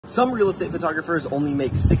Some real estate photographers only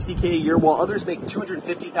make $60K a year, while others make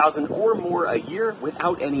 $250,000 or more a year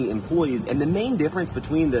without any employees. And the main difference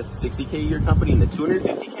between the $60K a year company and the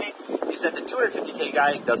 $250K is that the $250K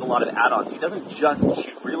guy does a lot of add-ons. He doesn't just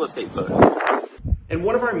shoot real estate photos. And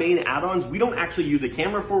one of our main add-ons, we don't actually use a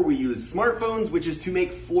camera for, we use smartphones, which is to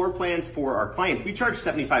make floor plans for our clients. We charge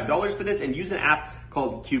 $75 for this and use an app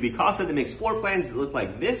called Cubicasa that makes floor plans that look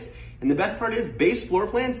like this. And the best part is, base floor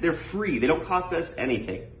plans, they're free. They don't cost us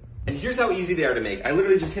anything. And here's how easy they are to make. I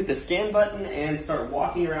literally just hit the scan button and start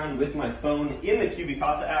walking around with my phone in the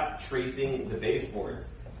Cubicasa app, tracing the baseboards.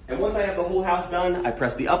 And once I have the whole house done, I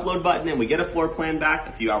press the upload button and we get a floor plan back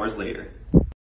a few hours later.